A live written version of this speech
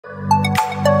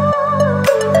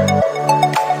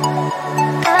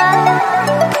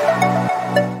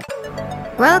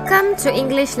Welcome to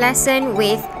English lesson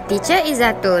with Teacher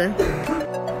Izzatul.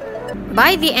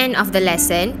 By the end of the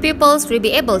lesson, pupils will be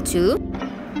able to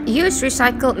use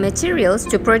recycled materials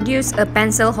to produce a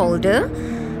pencil holder,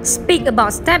 speak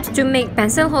about steps to make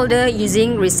pencil holder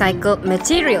using recycled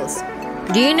materials.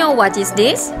 Do you know what is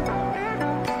this?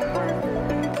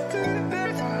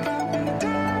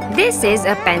 This is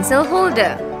a pencil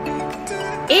holder.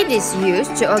 It is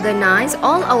used to organize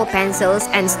all our pencils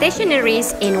and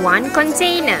stationeries in one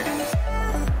container.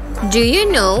 Do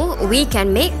you know we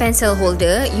can make pencil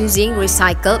holder using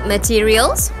recycled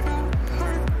materials?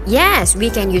 Yes, we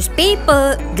can use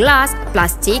paper, glass,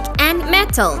 plastic, and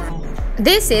metal.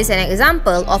 This is an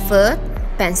example of a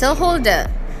pencil holder.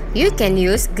 You can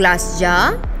use glass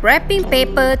jar, wrapping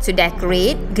paper to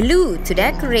decorate, glue to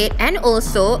decorate, and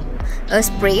also a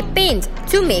spray paint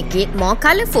to make it more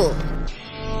colorful.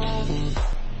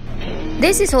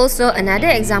 This is also another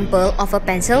example of a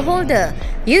pencil holder.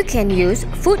 You can use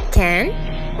food can,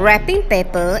 wrapping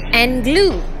paper, and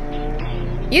glue.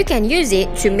 You can use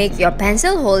it to make your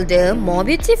pencil holder more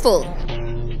beautiful.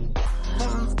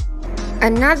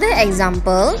 Another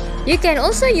example, you can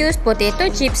also use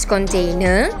potato chips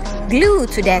container, glue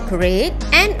to decorate,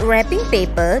 and wrapping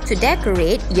paper to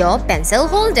decorate your pencil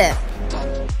holder.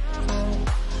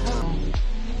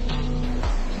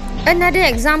 Another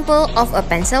example of a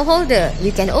pencil holder,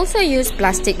 you can also use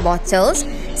plastic bottles,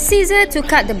 scissors to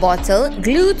cut the bottle,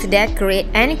 glue to decorate,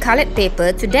 and colored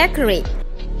paper to decorate.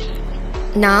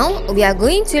 Now, we are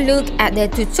going to look at the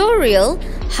tutorial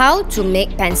how to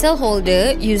make pencil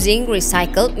holder using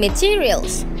recycled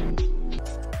materials.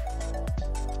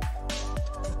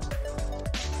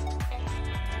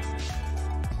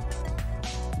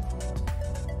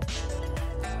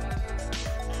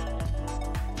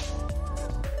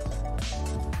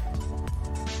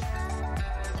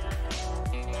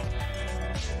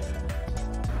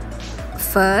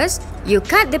 First, you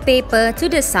cut the paper to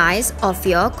the size of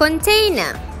your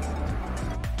container.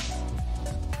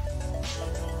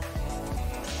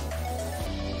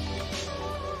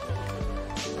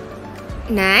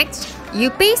 Next, you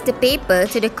paste the paper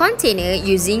to the container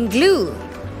using glue.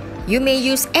 You may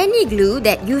use any glue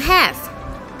that you have.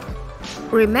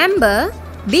 Remember,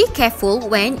 be careful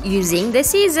when using the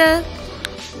scissors.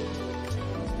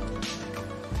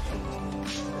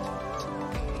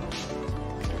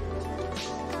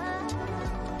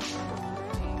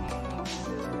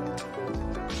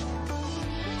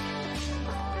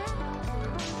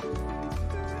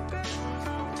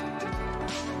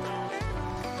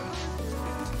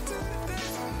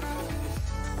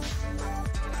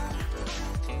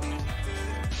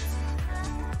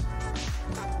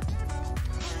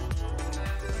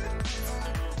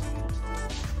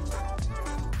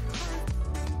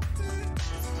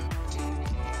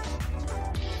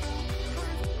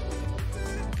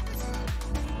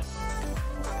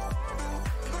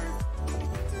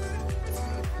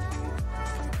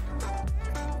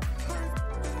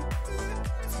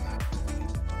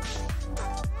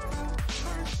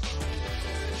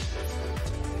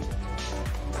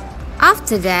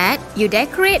 After that, you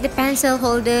decorate the pencil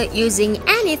holder using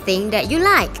anything that you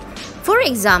like. For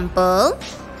example,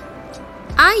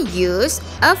 I use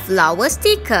a flower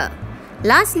sticker.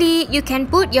 Lastly, you can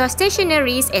put your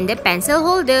stationeries in the pencil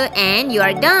holder and you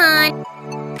are done.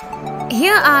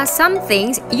 Here are some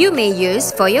things you may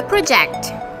use for your project.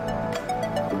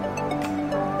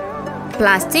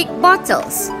 Plastic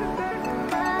bottles,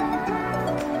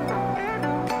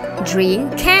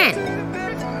 drink can,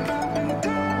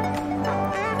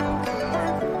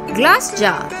 glass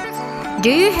jar.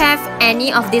 Do you have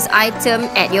any of these items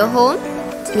at your home?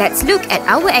 Let's look at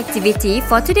our activity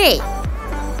for today.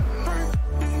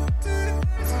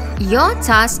 Your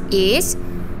task is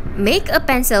make a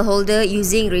pencil holder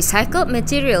using recycled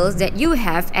materials that you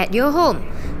have at your home.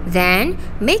 Then,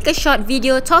 make a short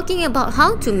video talking about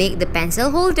how to make the pencil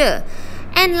holder.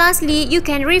 And lastly, you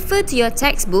can refer to your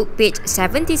textbook page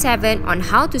 77 on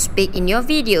how to speak in your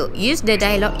video. Use the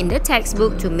dialogue in the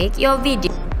textbook to make your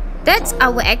video. That's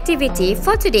our activity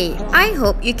for today. I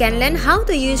hope you can learn how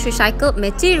to use recycled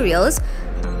materials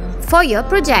for your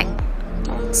project.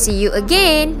 See you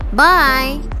again.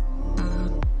 Bye.